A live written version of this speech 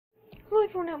Hello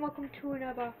everyone and welcome to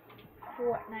another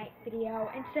Fortnite video,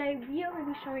 and today we are going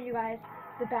to be showing you guys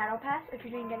the battle pass if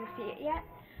you didn't get to see it yet.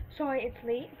 Sorry it's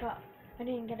late, but I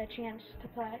didn't get a chance to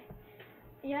play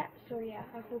yet, so yeah,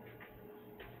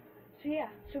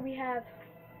 so we have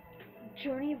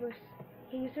Journey versus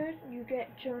Hazer. You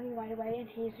get Journey right away, and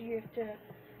Hazer you have to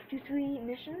do 3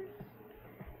 missions.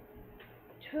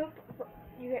 Taupe,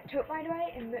 you get Taupe right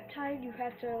away, and Riptide you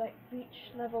have to like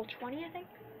reach level 20 I think.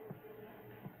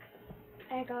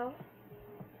 Ego,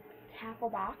 Tackle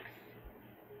Box,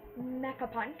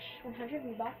 Mecha Punch, 100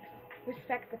 V-Bucks,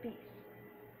 Respect the Peace.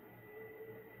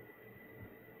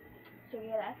 So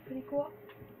yeah, that's pretty cool.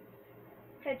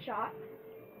 Headshot,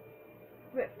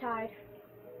 Riptide,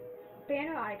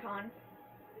 Banner Icon,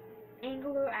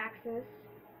 Angular Axis,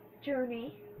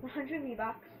 Journey, 100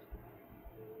 V-Bucks,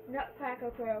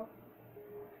 Nutcracker Crew,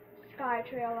 Sky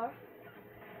Trailer,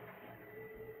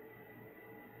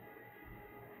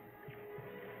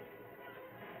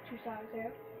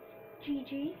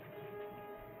 GG,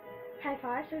 High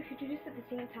Five, so if you do this at the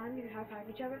same time, you can high five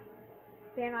each other.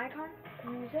 Ban Icon,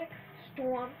 Music,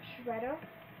 Storm, Shredder.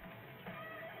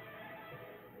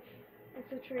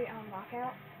 It's a tree on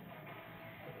Lockout.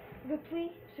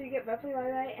 Ripley, so you get Ripley right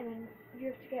away, and then you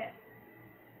have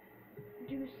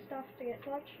to do stuff to get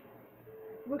Sludge.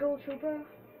 Wiggle Trooper,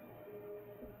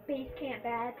 Base Camp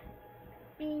Bag,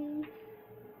 Bees,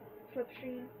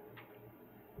 Slipstream,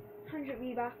 100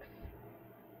 V-Bucks,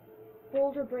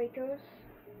 Boulder Breakers,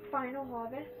 Final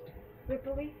Harvest,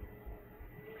 Ripley,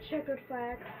 Checkered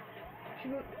Flag,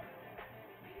 Shoot,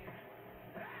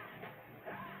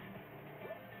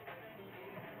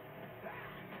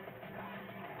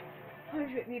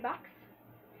 $100 V-Bucks,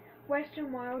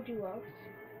 Western Wild Duos,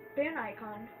 Ban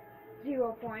Icon,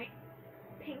 0 Point,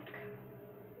 Pink,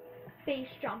 Base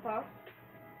Jumper,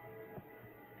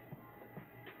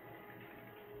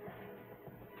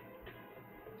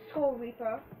 Skull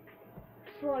Reaper,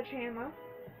 Sledgehammer,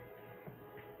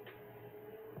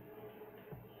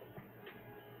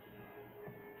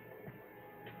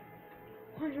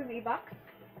 $100 V-Bucks.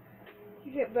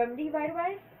 You get Remedy right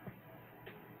away.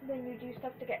 Then you do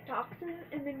stuff to get Toxin,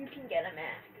 and then you can get a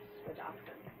max for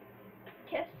Toxin.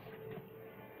 Kiss,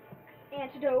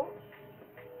 Antidote,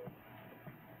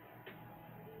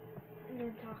 and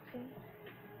then Toxin.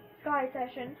 Sky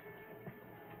Session,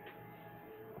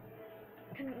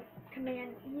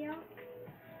 Command EO,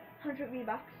 100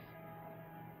 V-Bucks,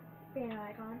 Ban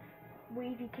Icon,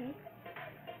 Wavy T,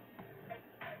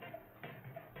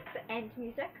 the End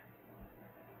Music.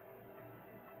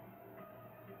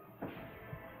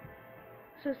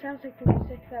 So it sounds like the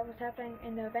music that was happening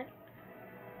in the event.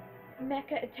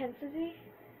 Mecha Intensity,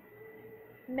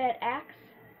 Med Axe,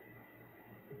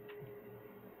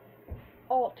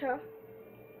 Alter,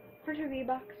 100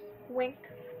 V-Bucks, Wink,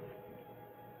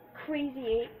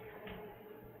 Crazy 8,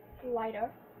 Lighter,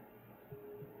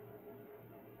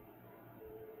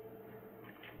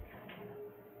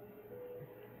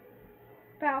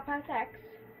 Battle Pass X,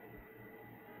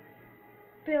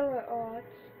 Filler Odds,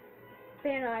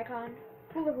 Banner Icon,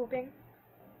 Hula Hooping,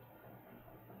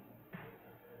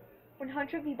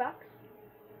 100 V-Bucks,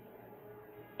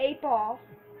 8 Ball,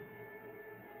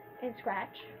 and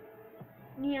Scratch,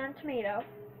 Neon Tomato,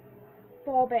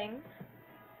 Ball Bang,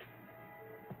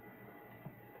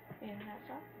 and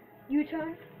that's all.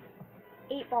 U-Turn,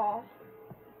 8 Ball,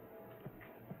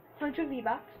 100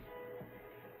 V-Bucks,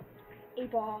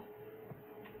 8 Ball,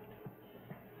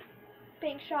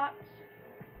 Bank Shots,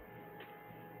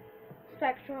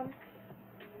 Spectrum,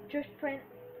 Drift Print,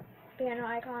 Banner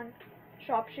Icon,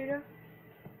 Sharpshooter,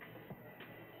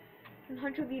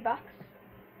 100 V-Bucks,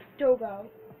 Dogo,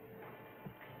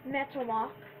 Metal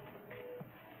Mock,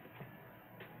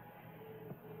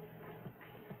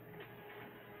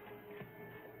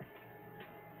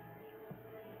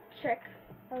 Chick,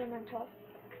 Elemental,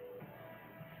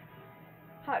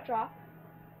 Hot Drop,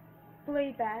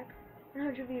 Blade Bag,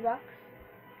 100 V-Bucks,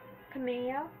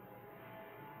 Cameo,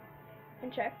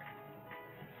 and Chick,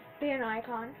 Ban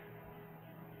Icon,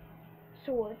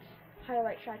 Swords,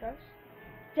 Highlight Shadows,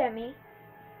 Demi,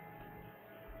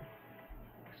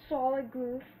 Solid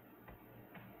Groove,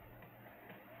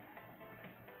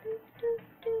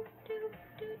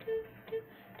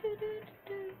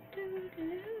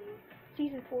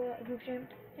 Season 4 Group Jam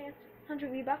Dance,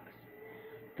 100 V-Bucks,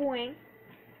 Boing,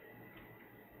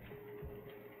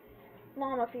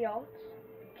 Llama Fields,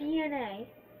 DNA,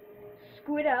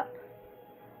 Squid Up,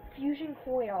 Fusion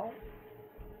Coil,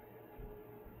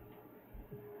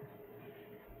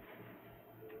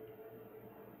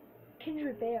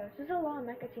 Kindred Bears. There's a lot of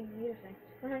Mecha Team leader things.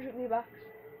 100 V-Bucks,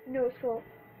 No Scope,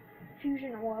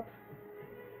 Fusion Orb,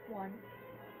 1,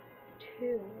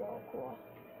 2, whoa, cool.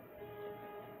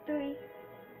 3,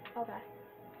 okay.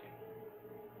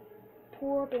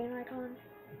 Poor band icon.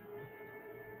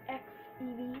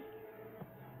 XEV.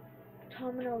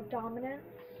 Terminal Dominance.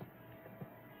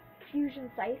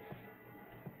 Fusion Scythe.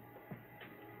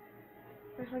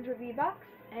 100 V-Bucks.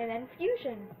 And then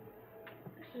Fusion.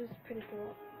 This is pretty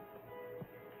cool.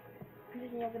 And then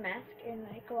he has a mask and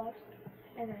like gloves.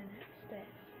 And then it's this.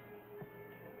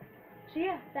 So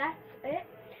yeah, that's it.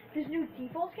 There's new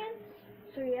default skins.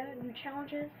 So yeah, new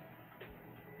challenges.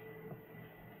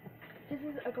 This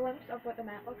is a glimpse of what the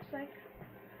map looks like.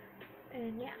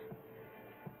 And yeah.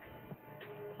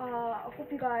 I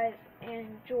hope you guys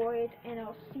enjoyed, and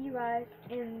I'll see you guys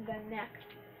in the next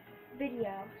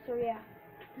video. So yeah,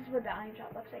 this is what the iron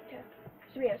shot looks like too.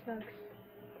 So we have Snugs,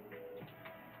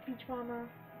 Beach Bomber,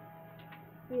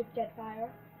 we have Deadfire,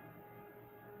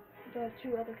 the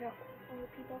 2 other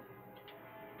people,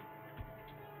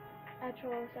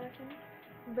 Actual Assassin,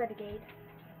 Renegade,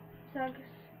 Snugs,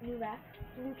 new rap,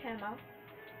 new camo,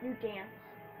 new dance.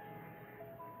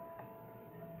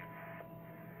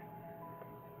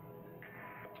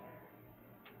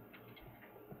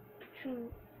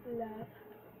 True love.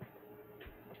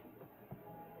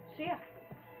 So yeah,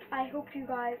 I hope you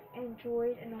guys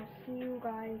enjoyed, and I'll see you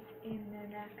guys in the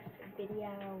next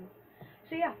video.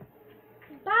 So yeah,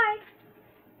 bye!